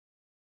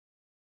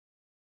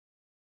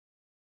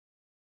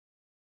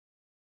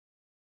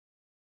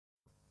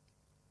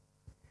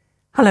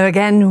Hello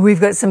again. We've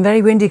got some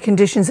very windy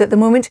conditions at the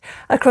moment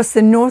across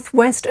the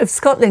northwest of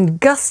Scotland.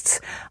 Gusts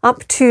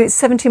up to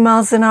 70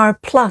 miles an hour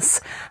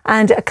plus,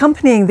 and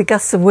accompanying the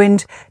gusts of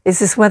wind is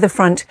this weather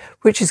front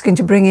which is going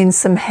to bring in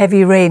some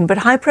heavy rain. But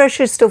high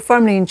pressure is still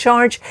firmly in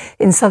charge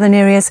in southern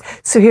areas,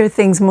 so here are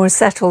things more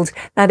settled.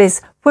 That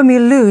is when we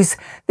lose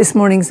this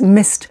morning's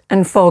mist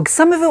and fog.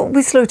 Some of it will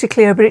be slow to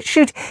clear, but it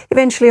should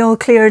eventually all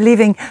clear,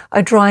 leaving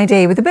a dry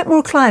day with a bit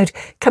more cloud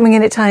coming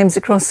in at times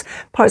across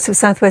parts of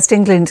southwest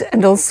England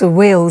and also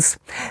Wales.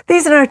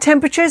 These are our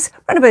temperatures,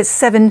 around about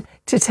 7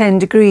 to 10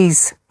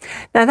 degrees.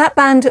 Now that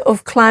band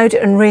of cloud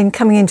and rain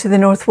coming into the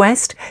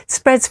northwest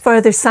spreads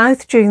further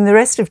south during the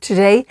rest of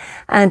today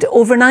and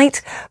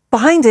overnight.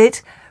 Behind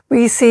it,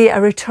 we see a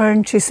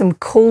return to some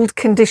cold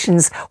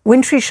conditions,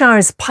 wintry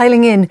showers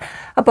piling in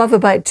above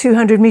about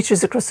 200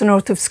 metres across the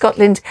north of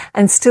Scotland,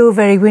 and still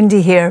very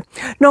windy here.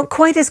 Not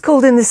quite as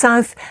cold in the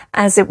south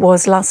as it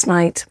was last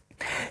night.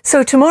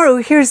 So tomorrow,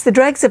 here's the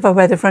dregs of our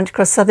weather front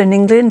across southern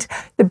England.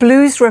 The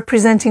blues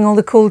representing all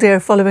the cold air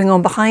following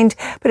on behind,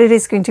 but it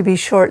is going to be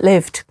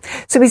short-lived.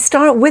 So we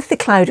start with the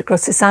cloud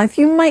across the south.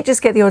 You might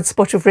just get the odd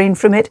spot of rain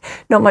from it,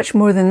 not much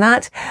more than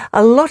that.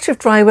 A lot of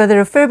dry weather,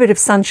 a fair bit of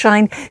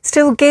sunshine.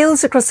 Still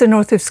gales across the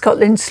north of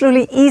Scotland,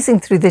 slowly easing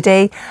through the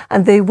day,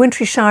 and the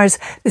wintry showers,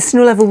 the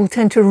snow level will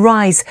tend to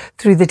rise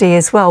through the day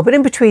as well, but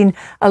in between,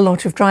 a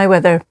lot of dry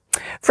weather.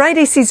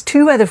 Friday sees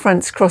two weather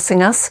fronts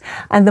crossing us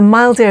and the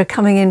mild air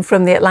coming in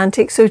from the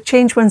Atlantic, so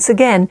change once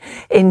again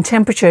in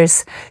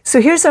temperatures.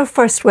 So here's our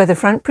first weather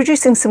front,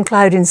 producing some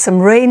cloud and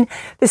some rain.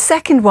 The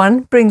second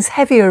one brings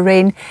heavier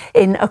rain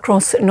in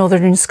across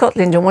northern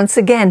Scotland, and once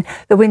again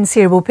the winds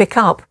here will pick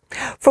up.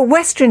 For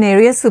western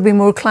areas, there'll be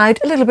more cloud,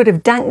 a little bit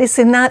of dankness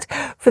in that.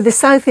 For the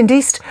south and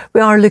east, we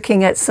are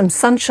looking at some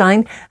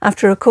sunshine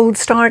after a cold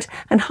start,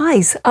 and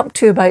highs up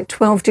to about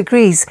 12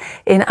 degrees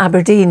in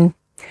Aberdeen.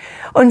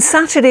 On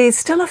Saturday,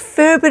 still a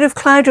fair bit of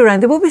cloud around.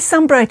 There will be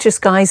some brighter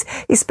skies,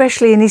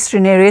 especially in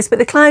eastern areas, but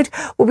the cloud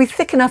will be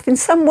thick enough in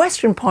some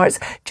western parts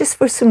just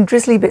for some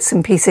drizzly bits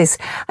and pieces.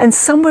 And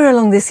somewhere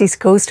along this east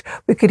coast,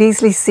 we could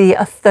easily see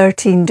a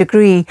 13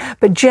 degree,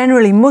 but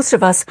generally most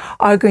of us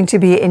are going to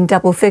be in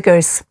double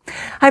figures.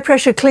 High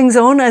pressure clings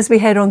on as we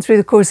head on through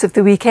the course of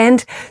the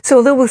weekend. So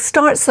although we'll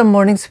start some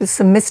mornings with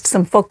some mist,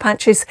 some fog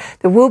patches,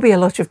 there will be a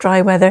lot of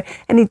dry weather.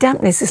 Any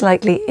dampness is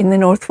likely in the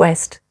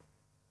northwest.